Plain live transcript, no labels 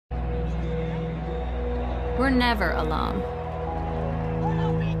We're never alone.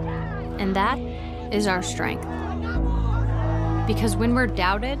 And that is our strength. Because when we're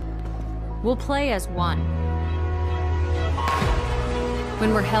doubted, we'll play as one.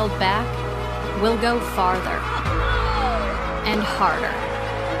 When we're held back, we'll go farther and harder.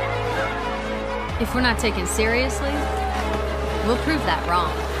 If we're not taken seriously, we'll prove that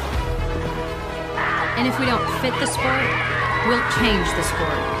wrong. And if we don't fit the sport, we'll change the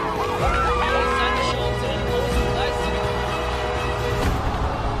sport.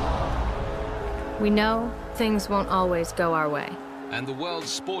 We know things won't always go our way. And the world's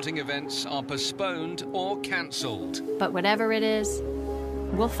sporting events are postponed or cancelled. But whatever it is,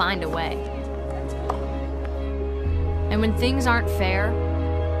 we'll find a way. And when things aren't fair,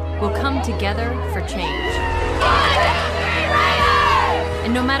 we'll come together for change.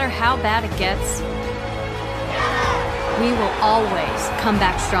 And no matter how bad it gets, we will always come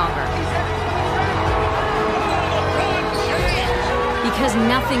back stronger. Because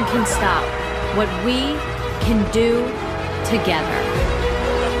nothing can stop what we can do together.